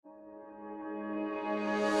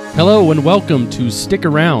Hello and welcome to Stick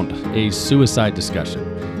Around, a suicide discussion.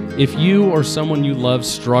 If you or someone you love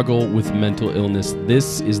struggle with mental illness,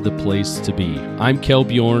 this is the place to be. I'm Kel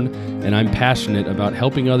Bjorn, and I'm passionate about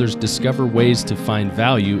helping others discover ways to find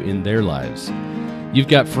value in their lives. You've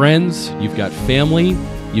got friends, you've got family,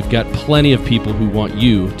 you've got plenty of people who want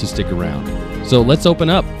you to stick around. So let's open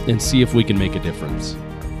up and see if we can make a difference.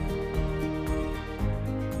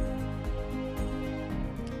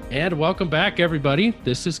 And welcome back, everybody.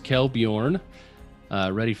 This is Kel Bjorn,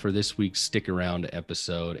 ready for this week's Stick Around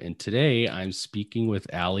episode. And today I'm speaking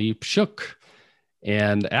with Ali Pshuk.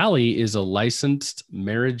 And Ali is a licensed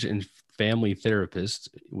marriage and family therapist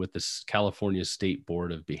with the California State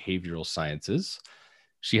Board of Behavioral Sciences.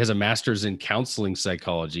 She has a master's in counseling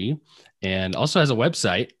psychology and also has a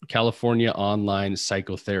website, California Online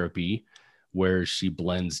Psychotherapy, where she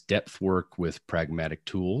blends depth work with pragmatic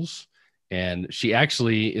tools. And she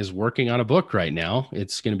actually is working on a book right now.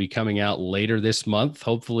 It's going to be coming out later this month,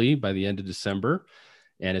 hopefully by the end of December.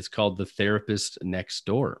 And it's called The Therapist Next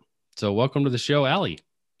Door. So welcome to the show, Ali.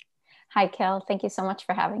 Hi, Kel. Thank you so much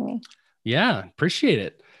for having me. Yeah, appreciate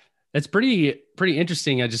it. It's pretty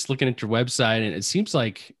interesting. I just looking at your website, and it seems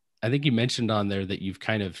like, I think you mentioned on there that you've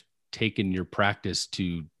kind of taken your practice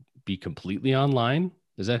to be completely online.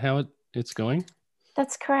 Is that how it's going?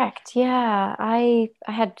 That's correct. Yeah, I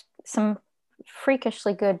had some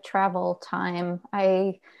freakishly good travel time.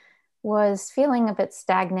 I was feeling a bit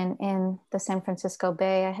stagnant in the San Francisco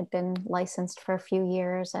Bay. I had been licensed for a few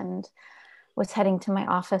years and was heading to my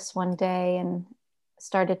office one day and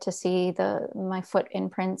started to see my foot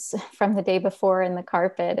imprints from the day before in the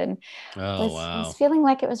carpet, and was feeling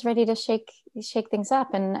like it was ready to shake things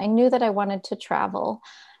up. And I knew that I wanted to travel.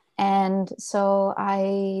 And so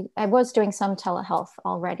I was doing some telehealth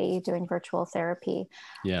already, doing virtual therapy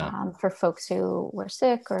for folks who were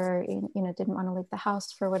sick or didn't want to leave the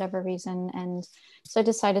house for whatever reason. And so I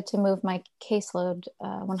decided to move my caseload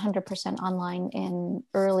 100% online in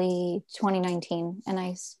early 2019. And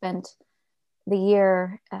I spent the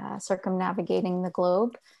year circumnavigating the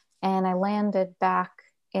globe. And I landed back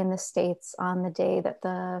in the States on the day that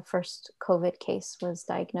the first COVID case was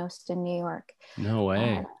diagnosed in New York. No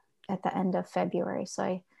way. At the end of February. So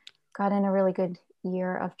I got in a really good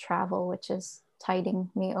year of travel, which is tiding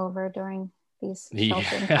me over during these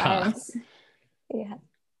sheltering times. Yeah.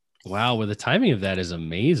 Wow. Well, the timing of that is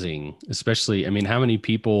amazing. Especially, I mean, how many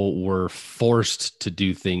people were forced to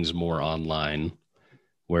do things more online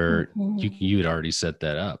where you had already set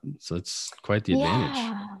that up? So it's quite the advantage.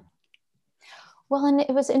 Yeah. Well, and it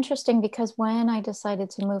was interesting because when I decided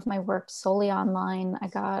to move my work solely online, I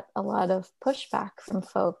got a lot of pushback from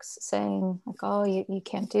folks saying like, oh, you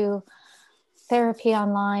can't do therapy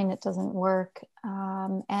online. It doesn't work.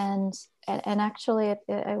 And actually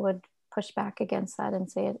I would push back against that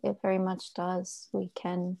and say it very much does. We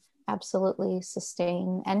can absolutely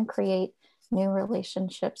sustain and create new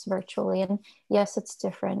relationships virtually. And yes, it's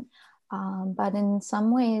different. But in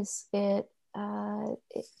some ways it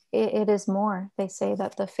is more. They say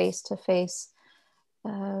that the face-to-face,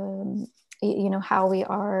 how we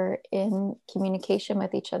are in communication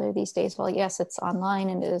with each other these days, well, yes, it's online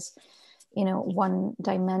and it is, one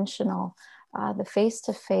dimensional. The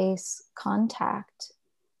face-to-face contact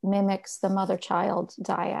mimics the mother-child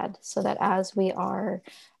dyad, so that as we are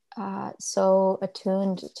so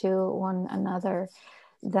attuned to one another,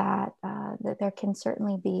 that there can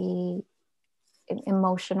certainly be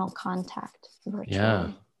emotional contact virtually. Yeah.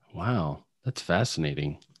 Wow. That's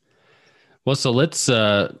fascinating. Well, so let's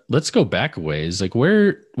go back a ways. Like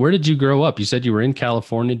where did you grow up? You said you were in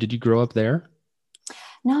California. Did you grow up there?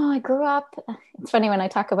 No, I grew up. It's funny when I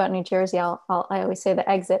talk about New Jersey, I always say the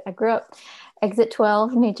exit. I grew up exit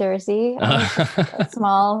 12, New Jersey, a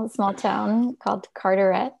small town called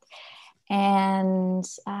Carteret, and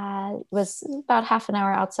was about half an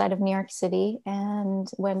hour outside of New York City,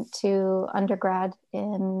 and went to undergrad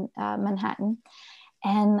in Manhattan.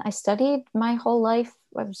 And I studied my whole life.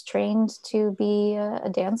 I was trained to be a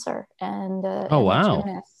dancer and a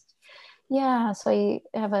gymnast. Yeah, so I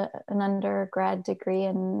have an undergrad degree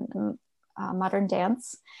in modern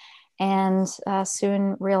dance, and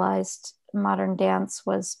soon realized modern dance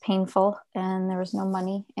was painful and there was no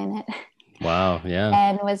money in it. Wow, yeah.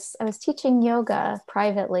 And I was teaching yoga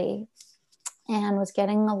privately and was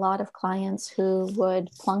getting a lot of clients who would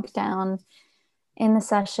plunk down in the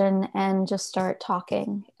session and just start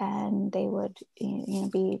talking, and they would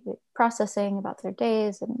be processing about their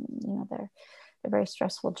days and their very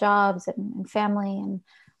stressful jobs and family. And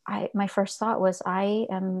my first thought was, I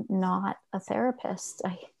am not a therapist.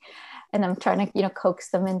 And I'm trying to coax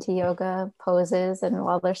them into yoga poses and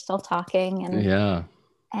while they're still talking, and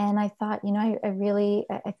And I thought,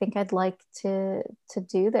 I think I'd like to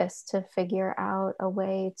do this, to figure out a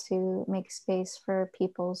way to make space for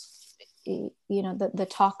people's, the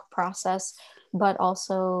talk process, but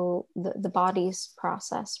also the body's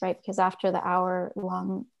process, right? Because after the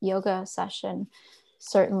hour-long yoga session,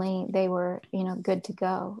 certainly they were, good to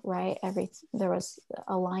go, right? There was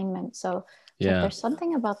alignment. So it's like Yeah. there's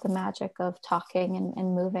something about the magic of talking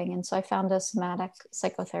and moving. And so I found a somatic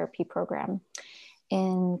psychotherapy program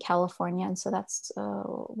in California. And so that's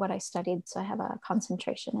what I studied. So I have a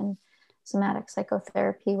concentration in somatic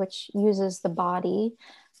psychotherapy, which uses the body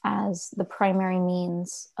as the primary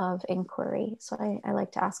means of inquiry. So I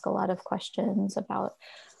like to ask a lot of questions about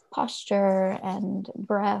posture and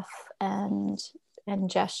breath and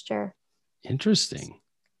gesture. Interesting.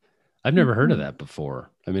 I've never heard of that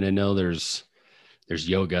before. I mean, I know there's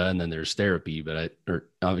yoga and then there's therapy, but or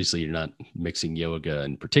obviously you're not mixing yoga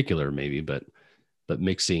in particular, maybe, but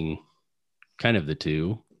mixing kind of the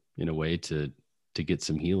two in a way to get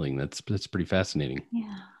some healing. That's pretty fascinating.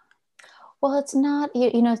 Yeah. Well, it's not,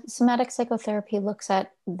 somatic psychotherapy looks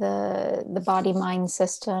at the body mind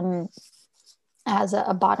system as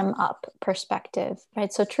a bottom up perspective,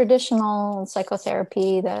 right? So traditional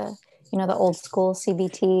psychotherapy, the old school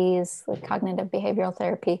CBTs, like cognitive behavioral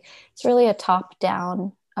therapy, it's really a top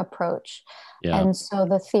down approach. Yeah. And so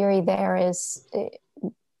the theory there is,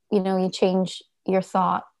 you change your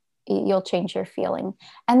thought, you'll change your feeling.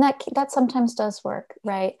 And that sometimes does work,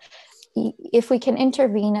 right? If we can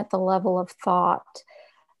intervene at the level of thought,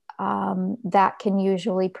 that can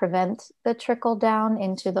usually prevent the trickle down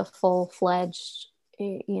into the full-fledged,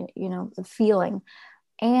 feeling.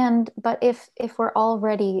 But if we're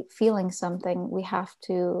already feeling something, we have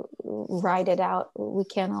to ride it out. We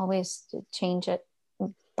can't always change it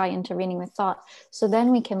by intervening with thought. So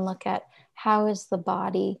then we can look at, how is the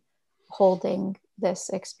body holding this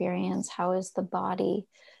experience? How is the body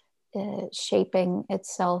shaping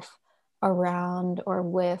itself around or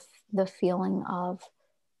with the feeling of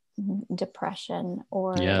depression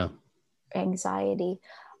or anxiety?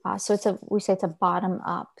 So we say it's a bottom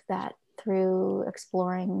up, that through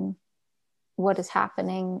exploring what is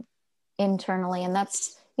happening internally, and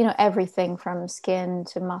that's everything from skin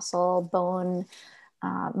to muscle, bone,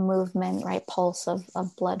 movement, right, pulse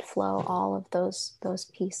of blood flow, all of those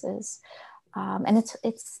pieces. And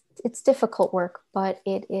it's difficult work, but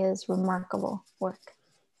it is remarkable work.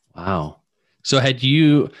 Wow. So I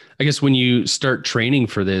guess when you start training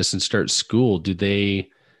for this and start school, do they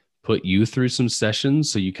put you through some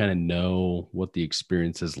sessions so you kind of know what the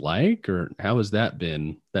experience is like, or how has that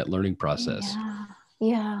been, that learning process?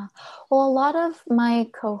 Yeah. Well, a lot of my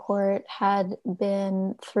cohort had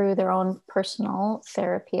been through their own personal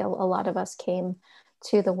therapy. A lot of us came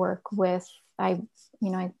to the work with, I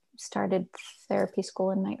started therapy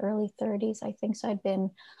school in my early 30s, I think. So I'd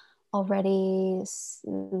been already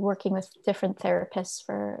working with different therapists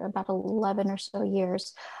for about 11 or so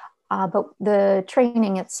years. But the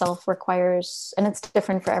training itself requires, and it's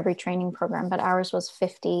different for every training program, but ours was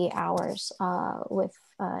 50 hours with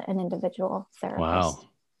an individual therapist. Wow.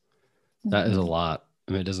 That is a lot.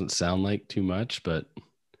 I mean, it doesn't sound like too much, but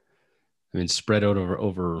I mean, spread out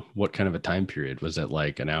over what kind of a time period? Was it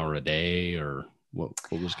like an hour a day, or what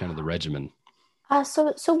was kind of the regimen?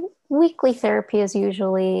 So weekly therapy is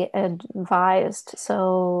usually advised.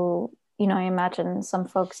 So, I imagine some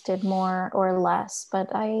folks did more or less, but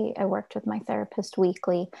I worked with my therapist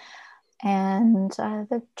weekly. And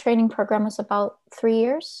the training program was about 3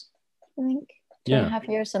 years, I think, 2.5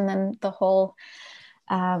 years. And then the whole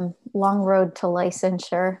long road to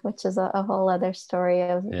licensure, which is a whole other story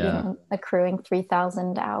of accruing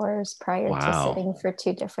 3,000 hours prior to sitting for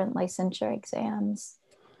 2 different licensure exams.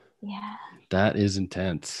 Yeah. That is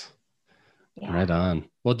intense. Yeah. Right on.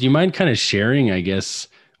 Well, do you mind kind of sharing, I guess,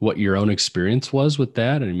 what your own experience was with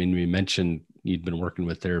that? I mean, we mentioned you'd been working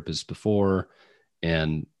with therapists before,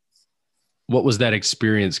 and what was that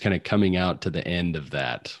experience kind of coming out to the end of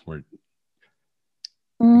that? Where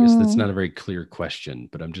I guess that's not a very clear question,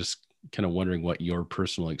 but I'm just kind of wondering what your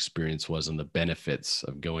personal experience was and the benefits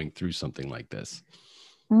of going through something like this.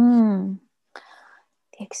 The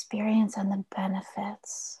experience and the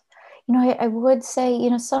benefits. I would say,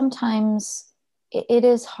 sometimes it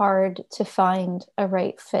is hard to find a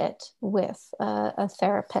right fit with a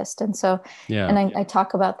therapist. And so, and I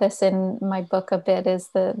talk about this in my book a bit, is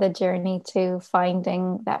the journey to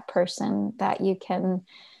finding that person that you can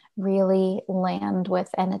really land with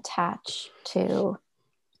and attach to.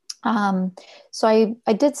 So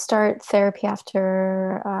I did start therapy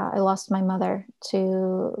after I lost my mother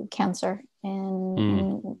to cancer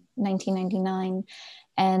in 1999.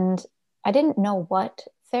 And I didn't know what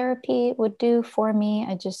therapy would do for me.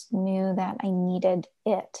 I just knew that I needed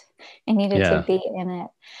it. I needed to Yeah. be in it.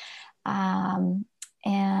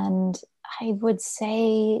 And I would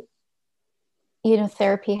say,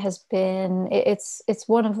 therapy has been, it's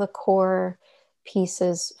one of the core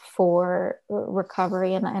pieces for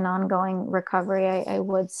recovery and ongoing recovery. I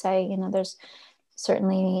would say, there's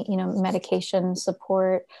certainly, medication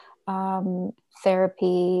support,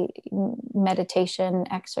 therapy, meditation,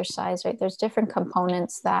 exercise, right? There's different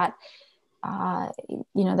components that,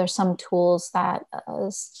 there's some tools that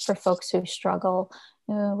for folks who struggle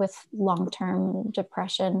with long-term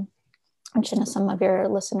depression, which some of your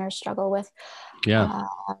listeners struggle with, Yeah.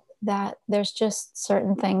 that there's just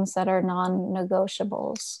certain things that are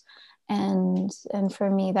non-negotiables. And for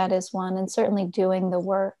me, that is one. And certainly doing the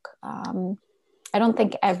work. I don't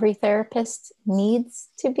think every therapist needs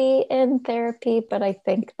to be in therapy, but I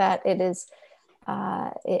think that it is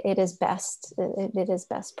best. It is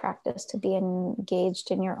best practice to be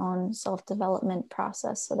engaged in your own self-development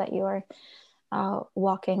process, so that you are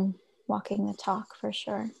walking the talk, for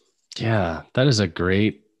sure. Yeah, that is a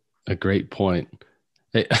great point.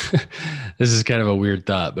 Hey, this is kind of a weird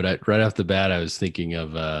thought, but right off the bat, I was thinking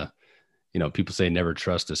of, people say never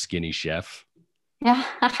trust a skinny chef, Yeah.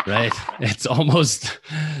 right? It's almost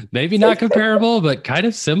maybe not comparable, but kind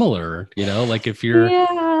of similar, like if you're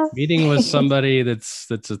Yeah. meeting with somebody that's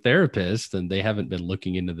a therapist and they haven't been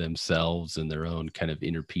looking into themselves and their own kind of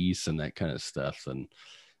inner peace and that kind of stuff, then,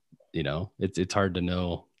 it's hard to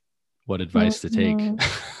know what advice to take.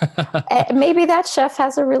 Maybe that chef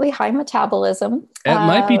has a really high metabolism. It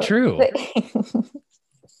might be true.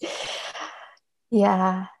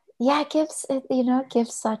 Yeah. It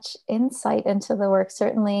gives such insight into the work.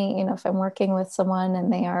 Certainly, if I'm working with someone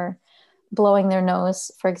and they are blowing their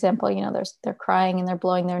nose, for example, they're crying and they're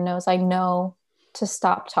blowing their nose, I know to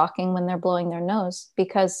stop talking when they're blowing their nose,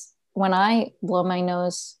 because when I blow my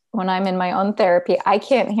nose, when I'm in my own therapy, I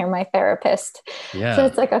can't hear my therapist. Yeah. So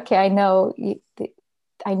it's like, okay, I know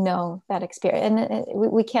that experience. And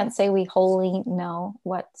we can't say we wholly know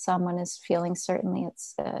what someone is feeling. Certainly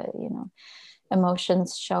it's,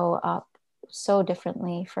 emotions show up so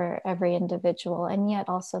differently for every individual. And yet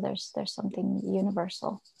also there's something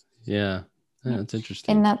universal. Yeah. That's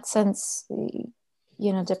interesting. In that sense,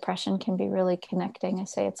 depression can be really connecting. I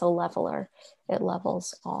say it's a leveler. It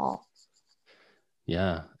levels all.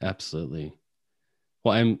 Yeah, absolutely.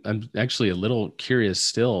 Well, I'm actually a little curious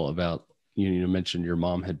still about, you mentioned your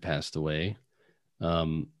mom had passed away,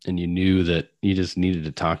 and you knew that you just needed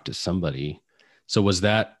to talk to somebody. So was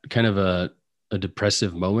that kind of a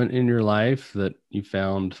depressive moment in your life that you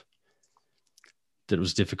found that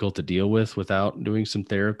was difficult to deal with without doing some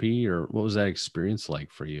therapy, or what was that experience like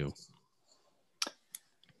for you?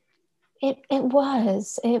 It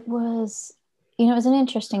was it was an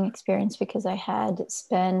interesting experience, because I had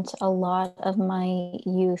spent a lot of my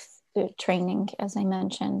youth training, as I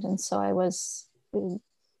mentioned. And so I was,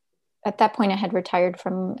 at that point, I had retired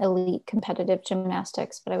from elite competitive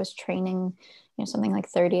gymnastics, but I was training, something like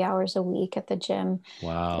 30 hours a week at the gym.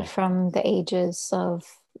 Wow. From the ages of,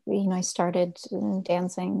 I started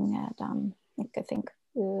dancing at, I think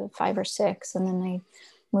 5 or 6, and then I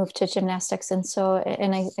moved to gymnastics. And so,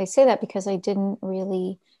 and I say that because I didn't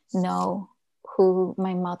really know who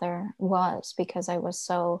my mother was, because I was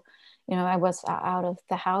so, I was out of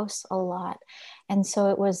the house a lot. And so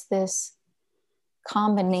it was this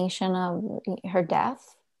combination of her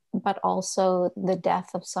death, but also the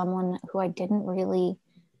death of someone who I didn't really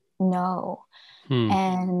know.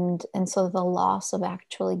 And so the loss of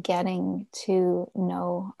actually getting to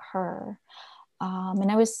know her.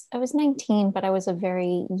 And I was 19, but I was a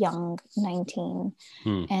very young 19.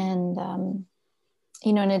 And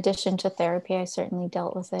in addition to therapy, I certainly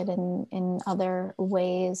dealt with it in other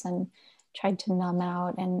ways and tried to numb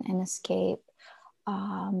out and escape.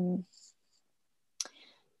 And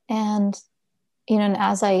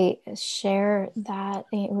as I share that,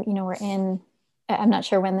 we're in, I'm not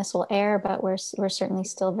sure when this will air, but we're certainly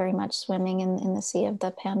still very much swimming in the sea of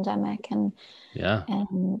the pandemic, and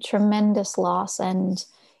tremendous loss. And,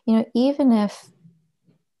 even if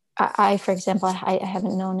I, for example, I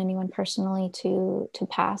haven't known anyone personally to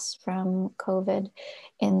pass from COVID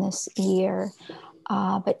in this year.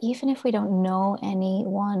 But even if we don't know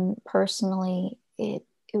anyone personally,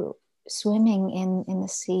 swimming in the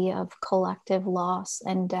sea of collective loss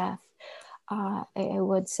and death, I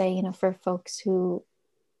would say, for folks who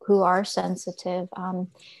are sensitive,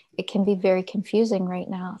 it can be very confusing right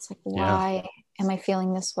now. It's like, why am I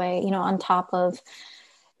feeling this way? On top of,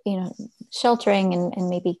 sheltering and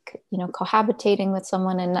maybe, cohabitating with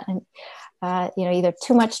someone. And either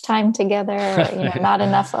too much time together or, not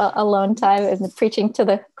enough alone time, and preaching to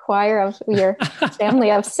the choir of your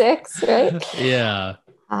family of 6, right? Yeah.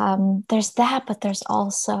 There's that, but there's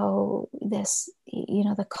also this,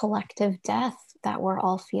 the collective death that we're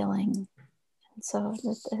all feeling. So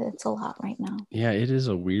it's a lot right now. Yeah, it is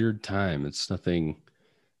a weird time. It's nothing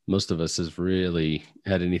most of us has really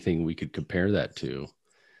had anything we could compare that to.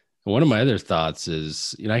 And one of my other thoughts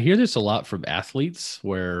is, I hear this a lot from athletes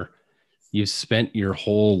where you've spent your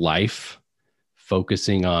whole life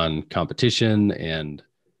focusing on competition and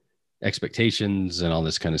expectations and all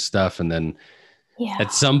this kind of stuff. And then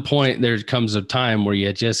at some point there comes a time where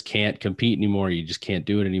you just can't compete anymore. You just can't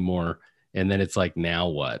do it anymore. And then it's like, now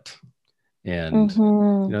what? And,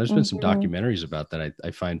 there's been some documentaries about that I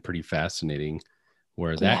find pretty fascinating,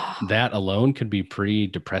 where that alone could be pretty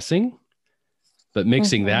depressing, but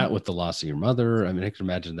mixing that with the loss of your mother, I mean, I can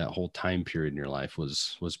imagine that whole time period in your life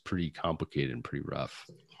was pretty complicated and pretty rough.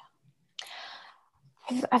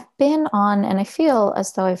 I've been on, and I feel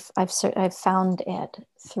as though I've found it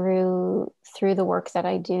through the work that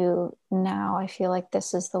I do now. I feel like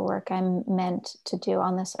this is the work I'm meant to do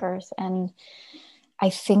on this earth. And I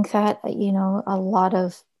think that, a lot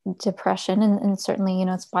of depression, and certainly,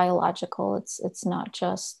 it's biological. It's not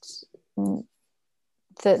just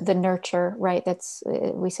the nurture, right?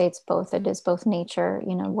 We say it's both. It is both nature,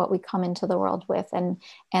 what we come into the world with, and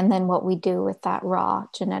then what we do with that raw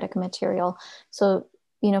genetic material. So,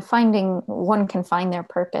 one can find their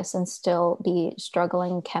purpose and still be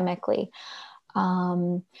struggling chemically.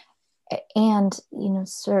 And,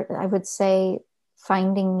 I would say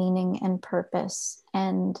finding meaning and purpose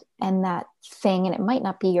and that thing, and it might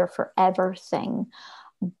not be your forever thing,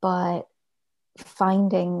 but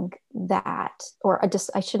finding that, or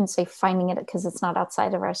I shouldn't say finding it because it's not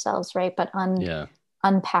outside of ourselves, right? But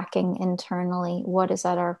unpacking internally, what is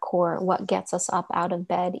at our core, what gets us up out of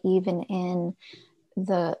bed, even in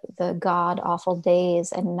the god awful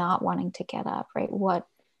days, and not wanting to get up, right?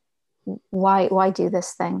 Why do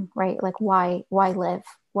this thing, right? Like, why live?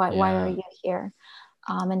 Why are you here?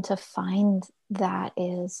 And to find that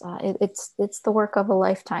is it's the work of a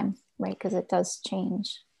lifetime, right? Because it does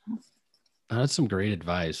change. That's some great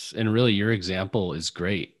advice. And really your example is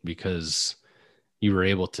great because you were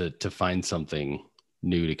able to find something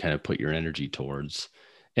new to kind of put your energy towards.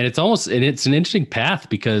 And it's an interesting path,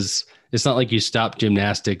 because it's not like you stop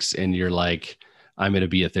gymnastics and you're like, I'm going to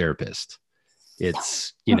be a therapist.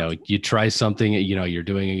 It's, you try something, you're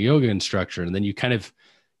doing a yoga instructor, and then you kind of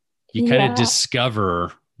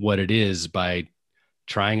discover what it is by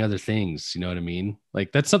trying other things. You know what I mean?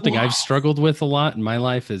 Like, that's something I've struggled with a lot in my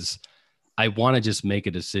life, is I want to just make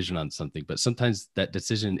a decision on something, but sometimes that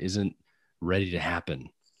decision isn't ready to happen.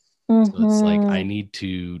 So it's like, I need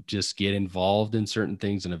to just get involved in certain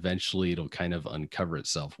things, and eventually it'll kind of uncover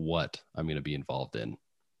itself what I'm going to be involved in.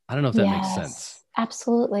 I don't know if that makes sense.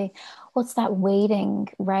 Absolutely. Well, it's that waiting,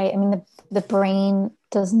 right? I mean, the brain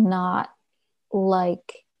does not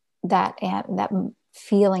like that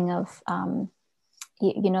feeling of,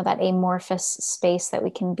 that amorphous space that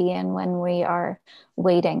we can be in when we are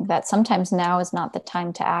waiting, that sometimes now is not the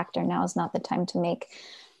time to act, or now is not the time to make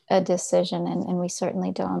a decision. And we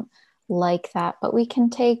certainly don't like that, but we can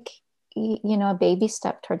take, a baby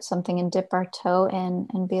step towards something and dip our toe in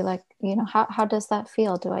and be like, how does that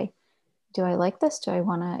feel? Do I like this? Do I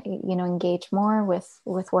want to, engage more with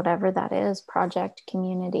whatever that is, project,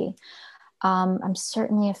 community? I'm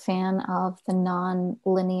certainly a fan of the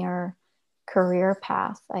non-linear career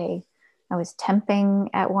path. I was temping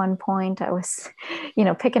at one point. I was,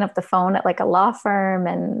 picking up the phone at like a law firm.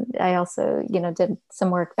 And I also, did some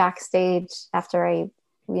work backstage after I,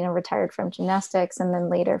 retired from gymnastics, and then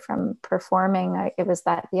later from performing. It was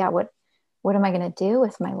that, what am I going to do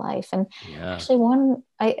with my life? And actually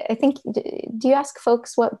I think, do you ask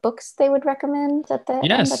folks what books they would recommend at the end?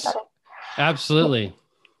 Yes, absolutely.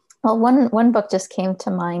 Well, one book just came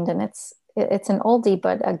to mind, and it's an oldie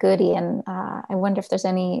but a goodie, and I wonder if there's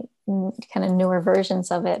any kind of newer versions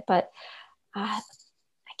of it. But I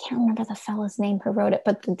can't remember the fellow's name who wrote it.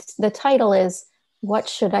 But the title is "What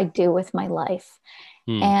Should I Do with My Life?"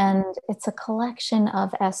 And it's a collection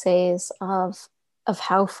of essays of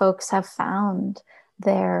how folks have found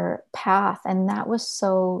their path, and that was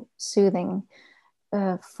so soothing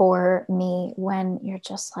for me, when you're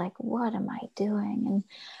just like, what am I doing?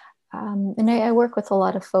 And I work with a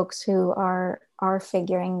lot of folks who are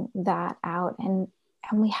figuring that out, and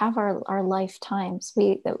we have our lifetimes.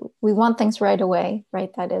 We want things right away,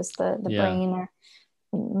 right? That is the brain, or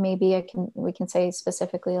maybe we can say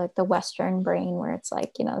specifically like the Western brain, where it's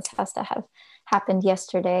like, this has to have happened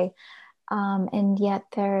yesterday. And yet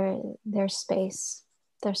there's space,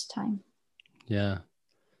 there's time. Yeah.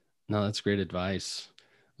 No, that's great advice.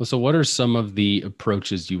 Well, so what are some of the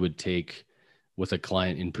approaches you would take with a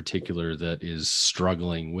client in particular that is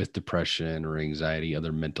struggling with depression or anxiety,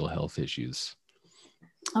 other mental health issues?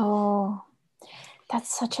 Oh,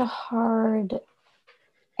 that's such a hard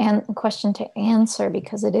question to answer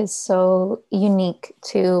because it is so unique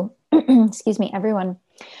to, excuse me, everyone.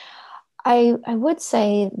 I would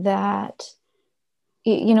say that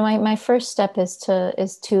my first step is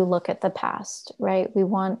to look at the past, right? We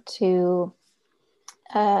want to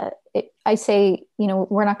I say,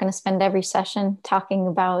 we're not going to spend every session talking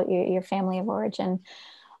about your family of origin,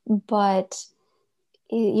 but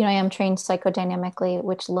I am trained psychodynamically,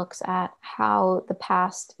 which looks at how the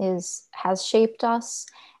past has shaped us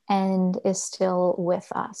and is still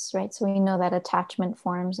with us, right? So we know that attachment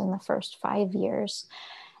forms in the first 5 years,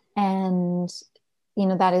 and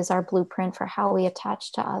that is our blueprint for how we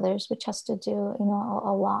attach to others, which has to do a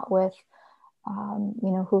lot with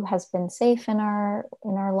who has been safe in our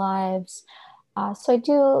lives.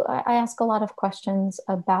 So I ask a lot of questions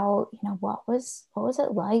about what was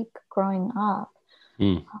it like growing up.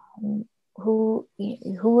 Mm. Who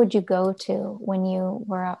would you go to when you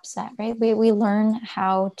were upset, right? We learn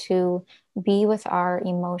how to be with our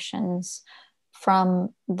emotions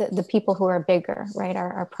from the people who are bigger, right?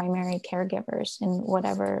 Our primary caregivers in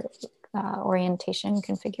whatever orientation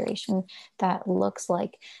configuration that looks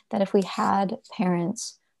like. That if we had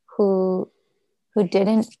parents who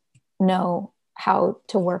didn't know how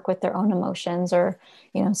to work with their own emotions, or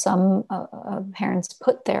some parents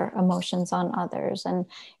put their emotions on others, and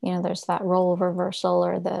there's that role reversal,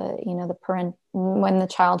 or the parent, when the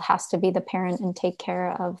child has to be the parent and take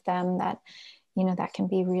care of them, that can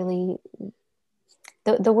be really,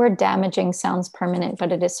 the word damaging sounds permanent,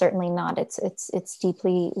 but it is certainly not. It's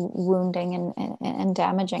deeply wounding and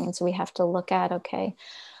damaging. And so we have to look at, okay,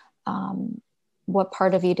 what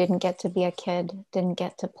part of you didn't get to be a kid, didn't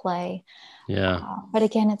get to play. Yeah. But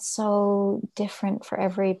again, it's so different for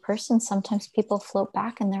every person. Sometimes people float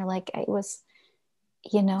back and they're like, it was,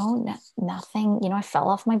 nothing, I fell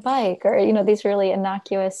off my bike, or, these really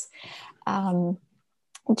innocuous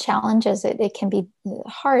challenges. It can be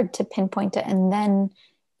hard to pinpoint it. And then,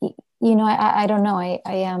 I don't know, I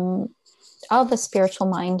am of the spiritual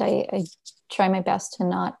mind. I try my best to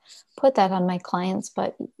not put that on my clients,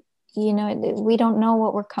 but we don't know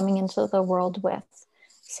what we're coming into the world with,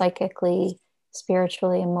 psychically,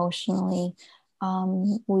 spiritually, emotionally.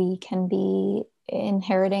 We can be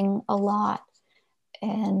inheriting a lot,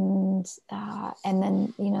 and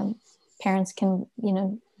then parents can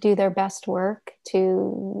do their best work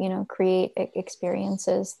to create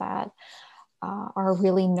experiences that are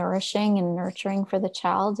really nourishing and nurturing for the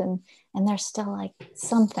child, and there's still like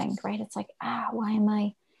something, right? It's like,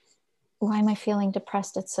 why am I feeling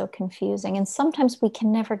depressed? It's so confusing. And sometimes we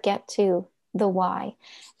can never get to the why.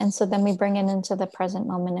 And so then we bring it into the present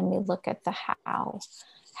moment and we look at the how.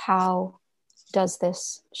 How does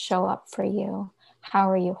this show up for you?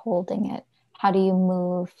 How are you holding it? How do you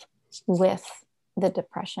move with the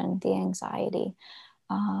depression, the anxiety?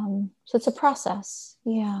 So it's a process.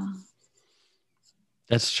 Yeah.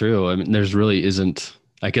 That's true. I mean, there's really isn't,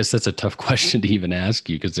 I guess that's a tough question to even ask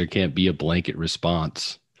you because there can't be a blanket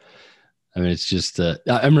response. I mean, it's just,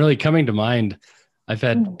 I'm really coming to mind. I've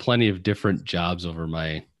had plenty of different jobs over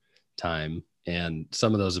my time, and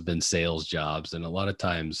some of those have been sales jobs. And a lot of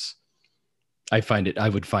times I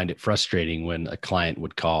would find it frustrating when a client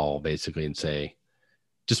would call basically and say,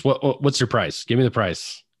 just what's your price? Give me the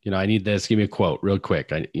price. I need this. Give me a quote real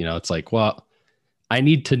quick. It's like, well, I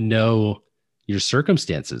need to know your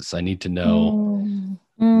circumstances. I need to know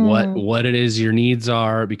what it is your needs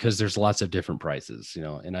are, because there's lots of different prices,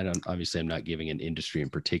 and I'm not giving an industry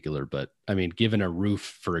in particular, but I mean, given a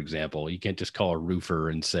roof, for example, you can't just call a roofer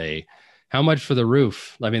and say, how much for the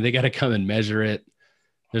roof? I mean, they got to come and measure it.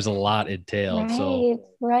 There's a lot entailed. Right, So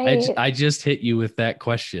right. I just hit you with that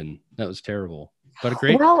question. That was terrible, but a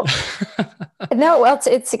great. Well, no, well,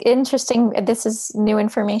 it's interesting. This is new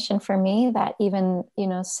information for me, that even,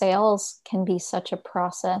 sales can be such a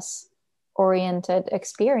process oriented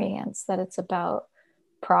experience, that it's about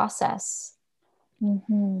process.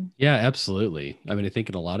 Mm-hmm. Yeah, absolutely. I mean, I think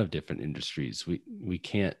in a lot of different industries, we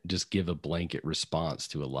can't just give a blanket response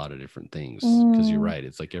to a lot of different things, because you're right.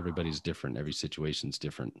 It's like everybody's different. Every situation's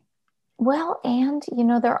different. Well, and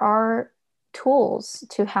there are tools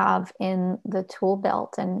to have in the tool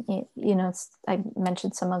belt, and I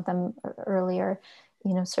mentioned some of them earlier.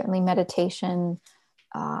 Certainly meditation,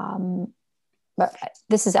 but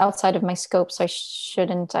this is outside of my scope, so I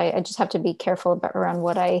shouldn't. I just have to be careful about around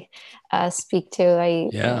what I speak to.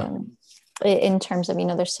 In terms of,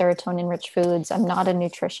 there's serotonin rich foods. I'm not a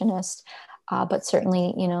nutritionist, but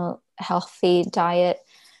certainly, healthy diet,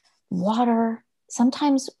 water.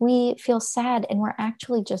 Sometimes we feel sad and we're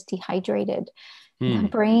actually just dehydrated. The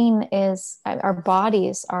brain our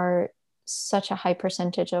bodies are such a high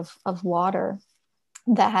percentage of water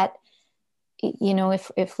that,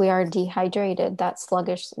 if we are dehydrated, that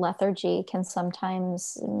sluggish lethargy can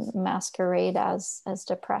sometimes masquerade as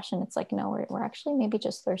depression. It's like, no, we're actually maybe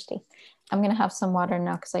just thirsty. I'm going to have some water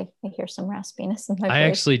now because I hear some raspiness in my voice. I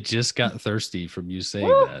actually just got thirsty from you saying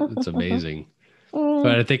that. It's amazing.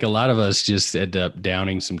 But I think a lot of us just end up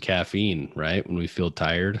downing some caffeine, right? When we feel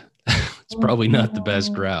tired. It's probably not the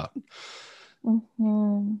best route.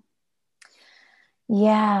 Mm-hmm.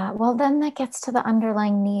 Yeah. Well, then that gets to the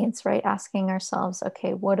underlying needs, right? Asking ourselves,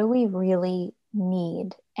 okay, what do we really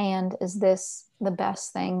need? And is this the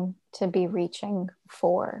best thing to be reaching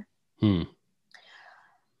for? And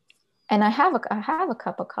I have a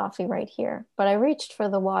cup of coffee right here, but I reached for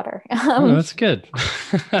the water. That's good.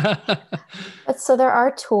 But so there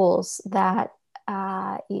are tools that,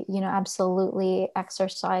 absolutely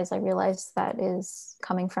exercise. I realize that is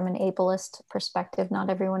coming from an ableist perspective. Not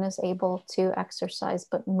everyone is able to exercise,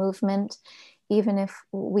 but movement, even if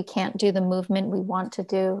we can't do the movement we want to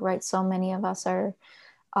do, right? So many of us are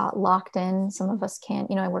locked in. Some of us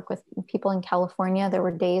can't. I work with people in California. There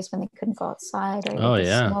were days when they couldn't go outside or able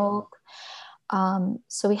to smoke.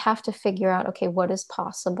 So we have to figure out, okay, what is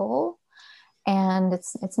possible? And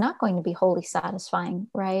it's not going to be wholly satisfying,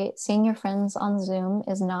 right? Seeing your friends on Zoom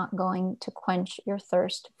is not going to quench your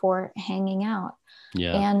thirst for hanging out.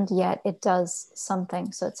 Yeah. And yet it does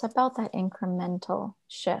something. So it's about that incremental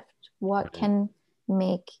shift. What can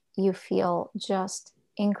make you feel just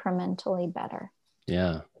incrementally better?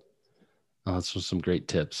 Yeah. Oh, that's some great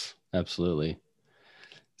tips. Absolutely.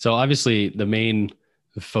 So obviously the main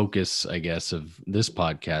focus, I guess, of this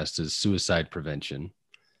podcast is suicide prevention.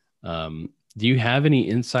 Do you have any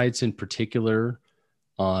insights in particular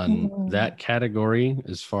on that category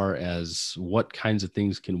as far as what kinds of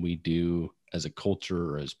things can we do as a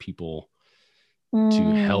culture or as people to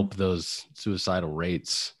help those suicidal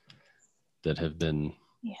rates that have been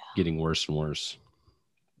getting worse and worse?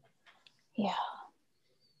 Yeah.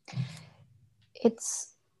 It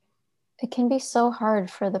can be so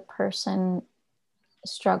hard for the person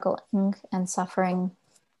struggling and suffering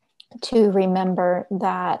to remember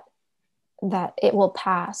that it will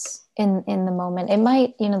pass in the moment. It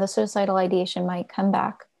might, the suicidal ideation might come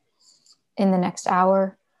back in the next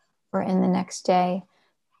hour or in the next day.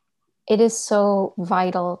 It is so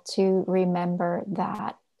vital to remember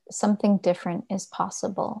that something different is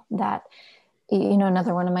possible. That,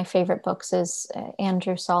 another one of my favorite books is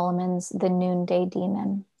Andrew Solomon's The Noonday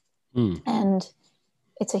Demon. And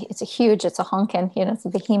it's a honkin', it's a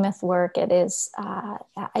behemoth work. It is,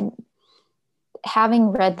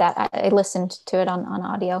 having read that, I listened to it on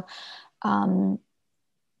audio.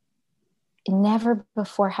 Never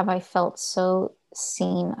before have I felt so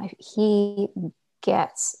seen. He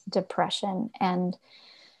gets depression, and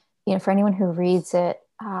for anyone who reads it,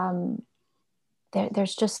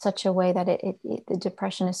 there's just such a way that the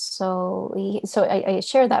depression is so. I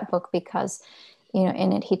share that book because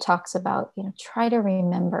in it he talks about try to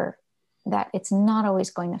remember that it's not always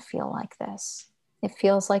going to feel like this. It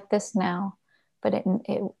feels like this now, but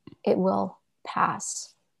it will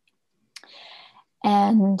pass.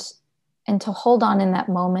 And to hold on in that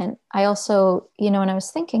moment. I also, when I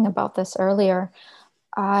was thinking about this earlier,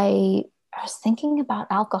 I was thinking about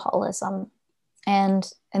alcoholism, and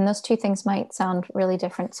those two things might sound really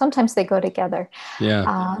different. Sometimes they go together.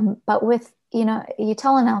 Yeah. But with, you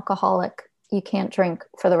tell an alcoholic you can't drink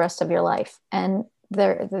for the rest of your life, and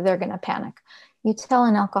they're going to panic. You tell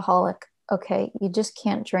an alcoholic, okay, you just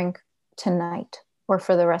can't drink tonight or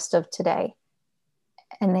for the rest of today,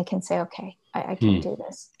 and they can say, okay, I can do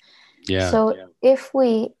this. Yeah. So if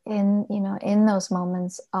we, in those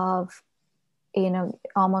moments of,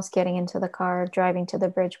 almost getting into the car, driving to the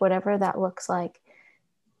bridge, whatever that looks like,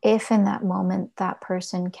 if in that moment that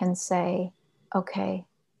person can say, okay,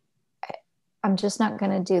 I'm just not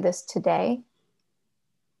going to do this today.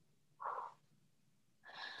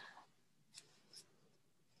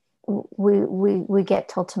 We get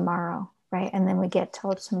till tomorrow, right? And then we get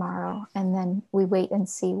till tomorrow, and then we wait and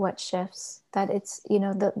see what shifts. That it's,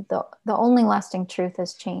 the only lasting truth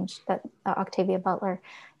is change. That Octavia Butler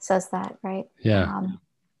says that, right? Yeah.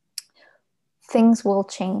 Things will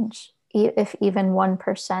change if even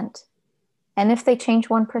 1%. And if they change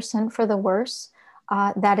 1% for the worse,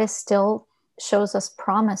 that is still shows us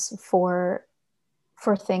promise for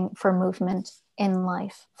movement in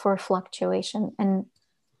life, for fluctuation, and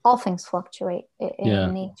all things fluctuate in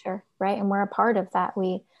Yeah. nature, right? And we're a part of that.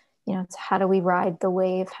 It's how do we ride the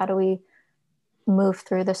wave? How do we move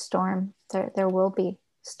through the storm? There will be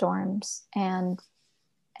storms, and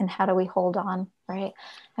how do we hold on, right?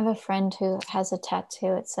 I have a friend who has a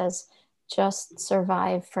tattoo. It says, "Just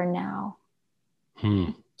survive for now."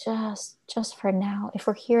 Hmm. Just for now. If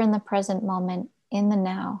we're here in the present moment, in the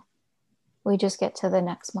now, we just get to the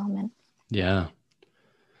next moment. Yeah.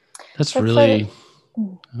 That's But for really,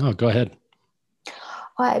 oh, go ahead.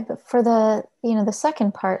 but for the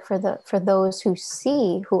second part, for those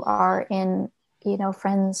who are in,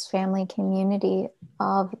 friends, family, community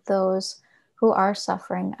of those who are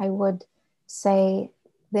suffering, I would say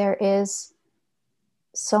there is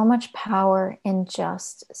so much power in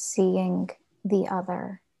just seeing the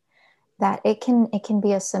other, that it can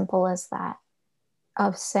be as simple as that,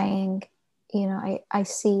 of saying, I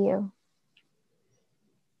see you.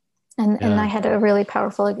 And I Yeah. had a really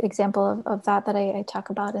powerful example of that I talk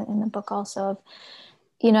about in the book also. Of,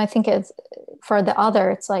 I think it's for the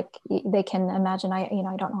other, it's like they can imagine, I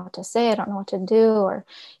don't know what to say, I don't know what to do, or,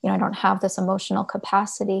 I don't have this emotional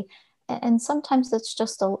capacity. And sometimes it's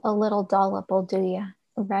just a little dollop will do you,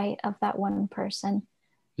 right? Of that one person.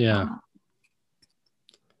 Yeah. Uh,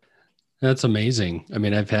 That's amazing. I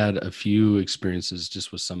mean, I've had a few experiences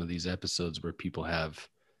just with some of these episodes where people have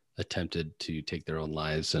attempted to take their own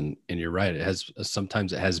lives, and you're right. It has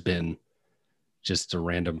sometimes it has been just a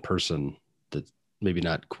random person that maybe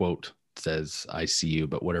not quote says I see you,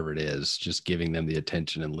 but whatever it is, just giving them the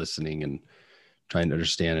attention and listening and trying to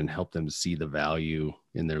understand and help them see the value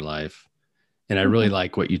in their life. And I really mhm.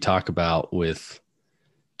 like what you talk about with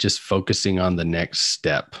just focusing on the next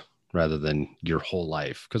step rather than your whole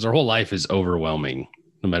life, because our whole life is overwhelming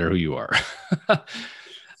no matter who you are.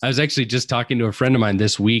 I was actually just talking to a friend of mine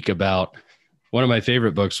this week about one of my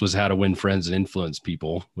favorite books was How to Win Friends and Influence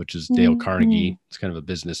People, which is Dale Mhm. Carnegie. It's kind of a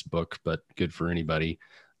business book, but good for anybody.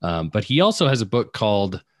 But he also has a book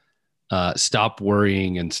called Stop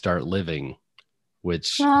Worrying and Start Living,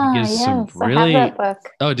 which he Ah, gives some yes, I have that really, book.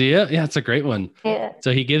 oh, do you? Yeah, it's a great one. Yeah.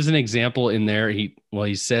 So he gives an example in there. He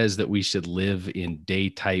says that we should live in day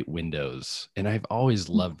tight windows. And I've always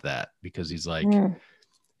loved that because he's like, Mm,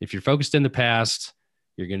 if you're focused in the past,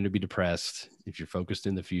 you're going to be depressed. If you're focused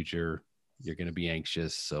in the future, you're going to be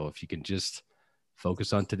anxious. So if you can just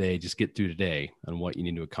focus on today, just get through today on what you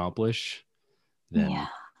need to accomplish, yeah, then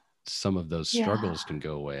some of those yeah, struggles can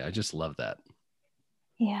go away. I just love that.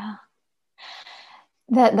 yeah.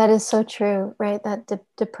 That is so true, right? That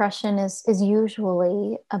depression is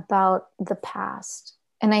usually about the past.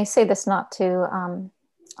 And I say this not to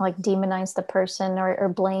like demonize the person, or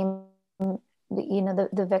blame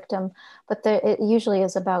the victim, but it usually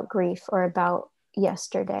is about grief, or about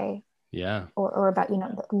yesterday, Yeah. or about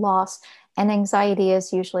the loss. And anxiety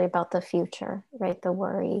is usually about the future, right? The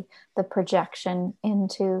worry, the projection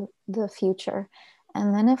into the future.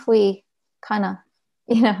 And then if we kind of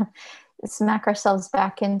you know smack ourselves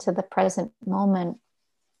back into the present moment,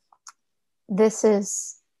 this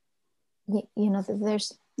is,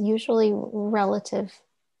 there's usually relative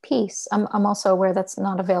peace. I'm also aware that's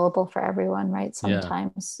not available for everyone, right? Yeah.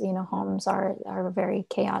 Sometimes, homes are very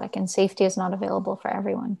chaotic, and safety is not available for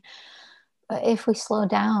everyone. But if we slow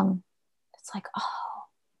down, it's like, oh,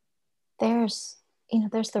 there's,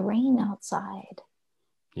 there's the rain outside.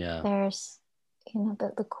 Yeah. There's,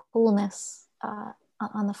 the coolness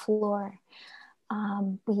on the floor.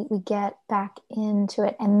 We get back into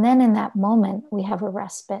it. And then in that moment, we have a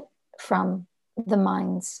respite from the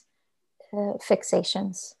mind's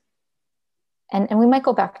fixations. And we might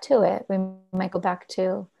go back to it. We might go back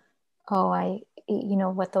to, oh,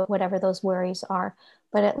 whatever those worries are.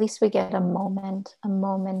 But at least we get a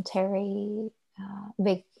momentary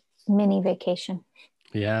mini vacation.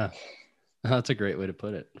 Yeah. That's a great way to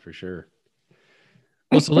put it for sure.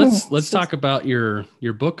 Well, so let's talk about your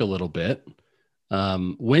book a little bit.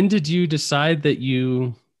 When did you decide that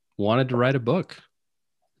you wanted to write a book?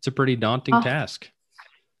 It's a pretty daunting Oh, task.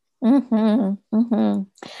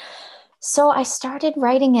 so I started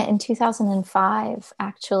writing it in 2005,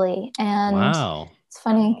 actually. And Wow. it's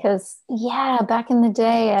funny because, yeah, back in the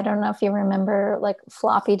day, I don't know if you remember, like,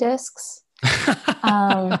 floppy disks.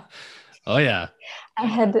 Um, Oh yeah. I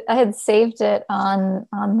had saved it on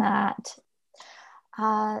that.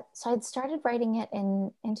 So I'd started writing it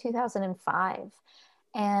in 2005,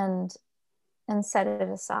 and set it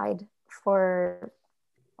aside for,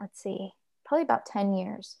 let's see, probably about 10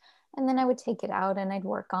 years. And then I would take it out and I'd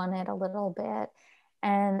work on it a little bit.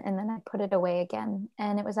 and then I put it away again.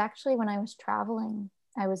 And it was actually when I was traveling,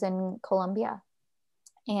 I was in Colombia,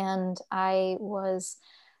 and I was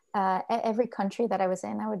every country that I was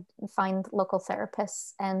in, I would find local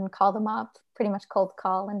therapists and call them up, pretty much cold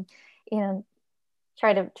call, and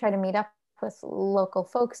try to meet up with local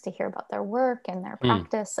folks to hear about their work and their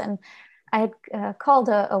practice. And I had called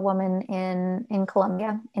a woman in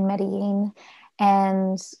Colombia, in Medellin,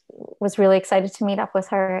 and was really excited to meet up with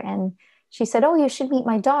her. And she said, "Oh, you should meet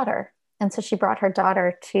my daughter." And so she brought her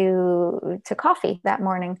daughter to coffee that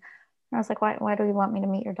morning. And I was like, why do you want me to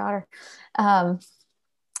meet your daughter?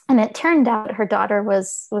 And it turned out her daughter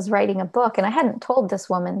was writing a book, and I hadn't told this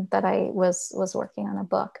woman that I was working on a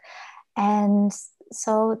book. And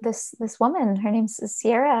so this woman, her name's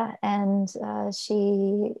Sierra, and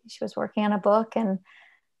she was working on a book and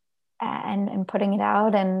putting it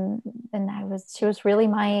out, and she was really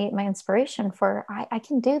my inspiration for I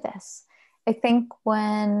can do this. I think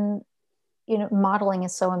when modeling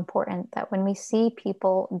is so important, that when we see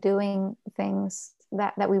people doing things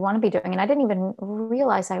that we want to be doing, and I didn't even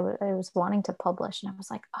realize I was wanting to publish, and I was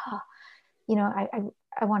like, I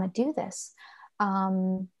want to do this.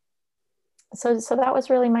 So that was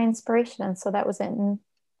really my inspiration. And so that was in,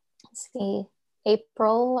 let's see,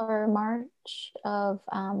 April or March of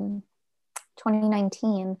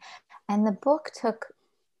 2019. And the book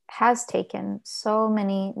has taken so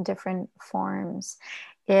many different forms.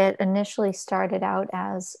 It initially started out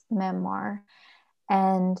as memoir.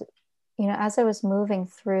 And, as I was moving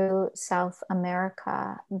through South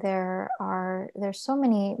America, there's so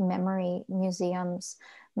many memory museums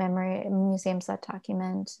that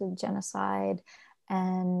document genocide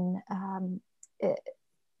and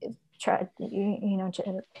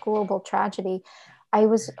global tragedy. I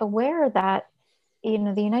was aware that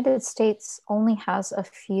the United States only has a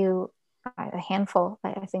handful,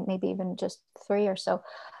 I think maybe even just 3 or so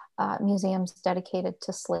museums dedicated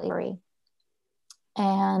to slavery.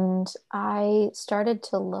 And I started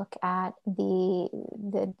to look at the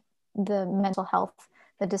mental health,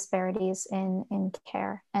 the disparities in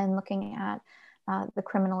care, and looking at the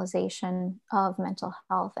criminalization of mental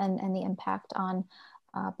health and the impact on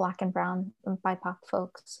Black and Brown and BIPOC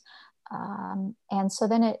folks. And so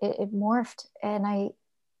then it morphed, and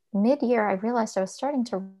mid-year, I realized I was starting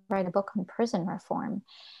to write a book on prison reform.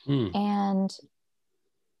 And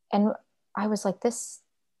I was like, this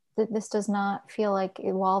does not feel like,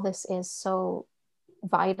 while this is so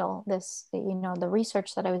vital, the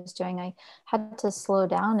research that I was doing, I had to slow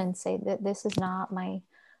down and say that this is not my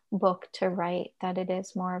book to write, that it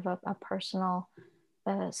is more of a personal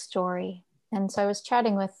story. And so I was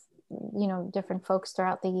chatting with, different folks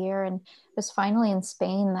throughout the year, and it was finally in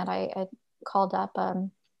Spain that I called up a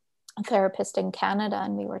therapist in Canada,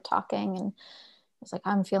 and we were talking, and I was like,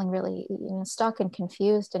 I'm feeling really stuck and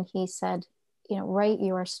confused. And he said, write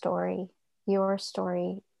your story. Your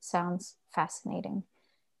story sounds fascinating.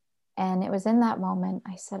 And it was in that moment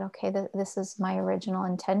I said, okay, this is my original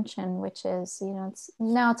intention, which is, it's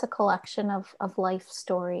a collection of life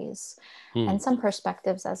stories and some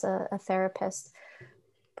perspectives as a therapist.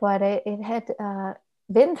 But it had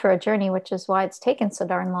been through a journey, which is why it's taken so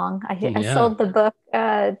darn long. I sold the book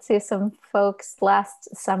to some folks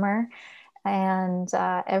last summer. And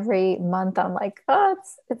every month I'm like, oh,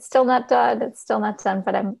 it's still not done. It's still not done.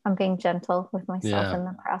 But I'm being gentle with myself in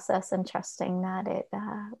the process, and trusting that it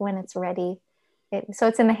when it's ready. So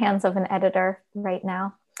it's in the hands of an editor right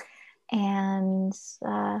now. And,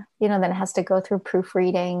 then it has to go through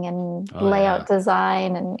proofreading and layout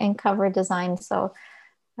design and cover design. So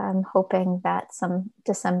I'm hoping that some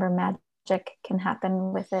December magic can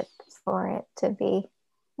happen with it for it to be,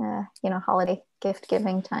 holiday gift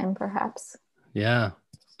giving time, perhaps. Yeah.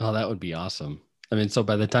 Oh, that would be awesome. I mean, so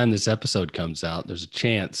by the time this episode comes out, there's a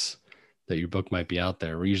chance that your book might be out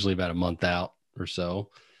there. We're usually about a month out or so.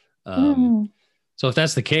 So if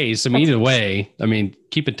that's the case, either way,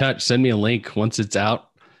 keep in touch, send me a link once it's out.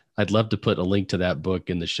 I'd love to put a link to that book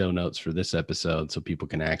in the show notes for this episode so people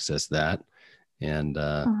can access that. And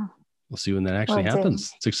we'll see when that actually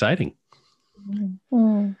happens. It's exciting.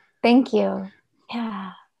 Thank you.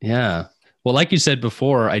 Yeah. Yeah. Well, like you said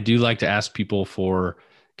before, I do like to ask people for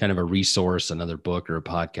kind of a resource, another book or a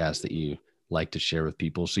podcast that you like to share with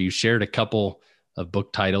people. So you shared a couple of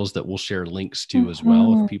book titles that we'll share links to as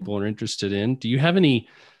well if people are interested in. Do you have any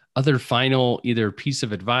other final either piece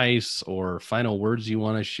of advice or final words you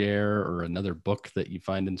want to share, or another book that you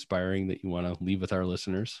find inspiring that you want to leave with our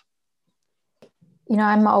listeners?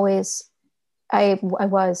 I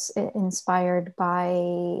was inspired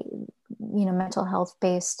by mental health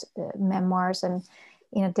based memoirs, and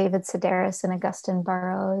David Sedaris and Augustine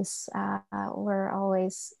Burroughs were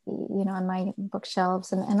always, on my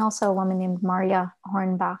bookshelves, and also a woman named Maria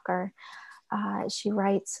Hornbacher. She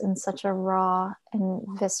writes in such a raw and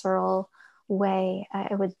visceral way.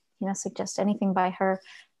 I would, suggest anything by her.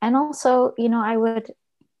 And also, I would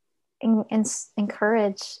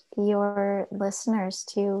encourage your listeners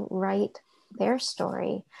to write their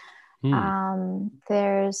story.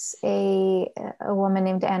 There's a woman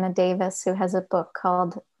named Anna Davis who has a book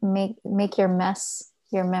called Make Your Mess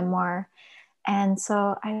Your Memoir. And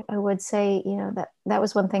so I would say, that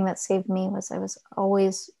was one thing that saved me, was I was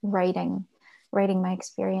always writing my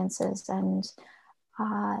experiences. And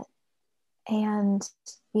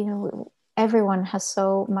everyone has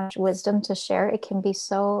so much wisdom to share. It can be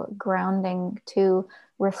so grounding to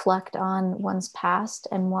reflect on one's past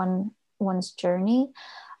and one's journey,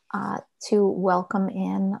 to welcome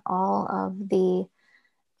in all of the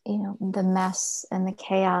mess and the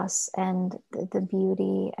chaos and the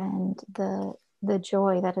beauty and the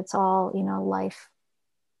joy, that it's all, life.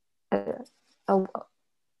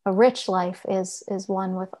 A rich life is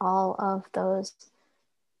one with all of those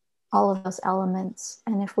elements.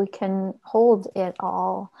 And if we can hold it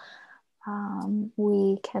all,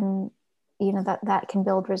 we can, that can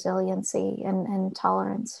build resiliency and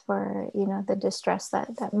tolerance for, the distress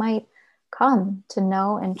that might come, to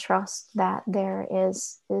know and trust that there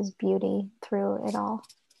is beauty through it all.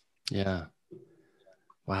 Yeah.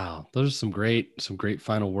 Wow. Those are some great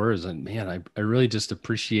final words. And man, I really just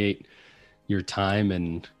appreciate your time,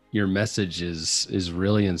 and your message is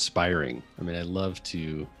really inspiring. I mean, I love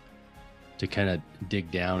to kind of dig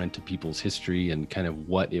down into people's history and kind of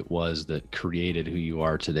what it was that created who you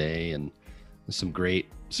are today, and some great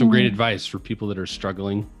advice for people that are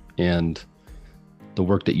struggling. And the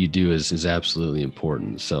work that you do is absolutely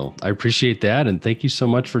important. So I appreciate that. And thank you so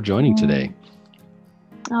much for joining today.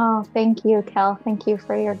 Oh, thank you, Kel. Thank you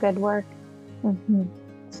for your good work.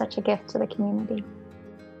 Such a gift to the community.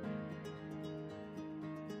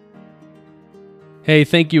 Hey,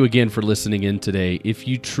 thank you again for listening in today. If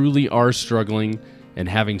you truly are struggling and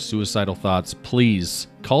having suicidal thoughts, please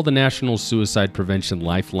call the National Suicide Prevention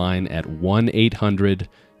Lifeline at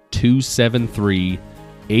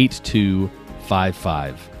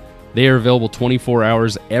 1-800-273-8255. They are available 24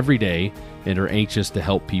 hours every day and are anxious to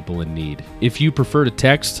help people in need. If you prefer to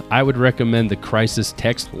text, I would recommend the Crisis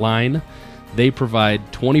Text Line. They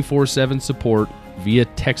provide 24/7 support via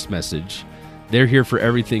text message. They're here for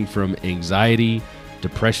everything from anxiety,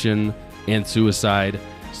 depression, and suicide.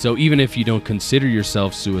 So even if you don't consider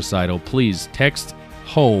yourself suicidal, please text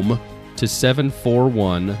HOME to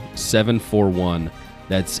 741-741.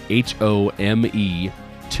 That's HOME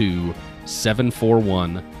to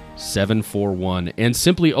 741-741, and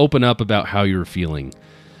simply open up about how you're feeling.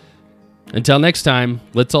 Until next time,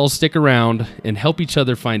 let's all stick around and help each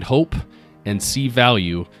other find hope and see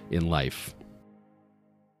value in life.